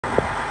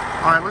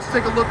All right, let's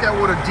take a look at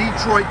what a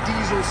Detroit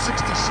Diesel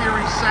 60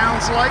 series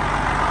sounds like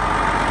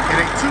in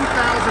a 2005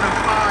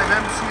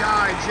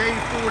 MCI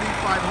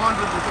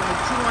J4500 with only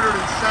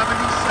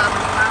 277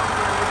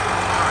 pound-feet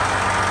of miles.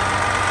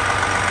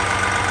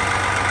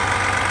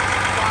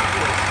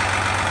 Spotless.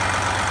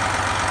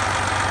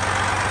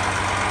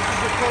 This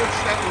is a coach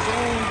that was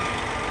owned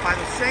by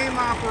the same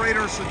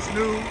operator since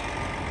new.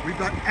 We've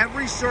got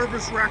every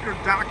service record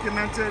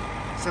documented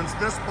since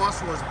this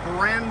bus was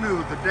brand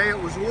new. The day it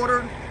was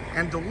ordered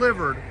and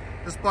delivered,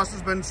 this bus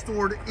has been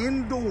stored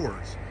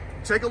indoors.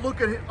 Take a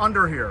look at it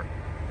under here.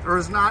 There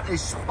is not a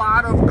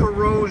spot of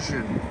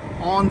corrosion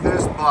on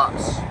this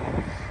bus.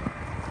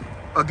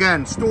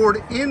 Again,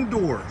 stored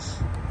indoors.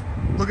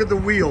 Look at the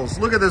wheels.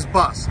 Look at this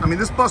bus. I mean,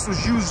 this bus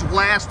was used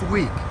last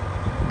week.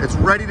 It's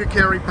ready to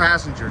carry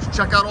passengers.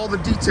 Check out all the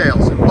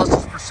details at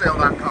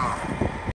busesforsale.com.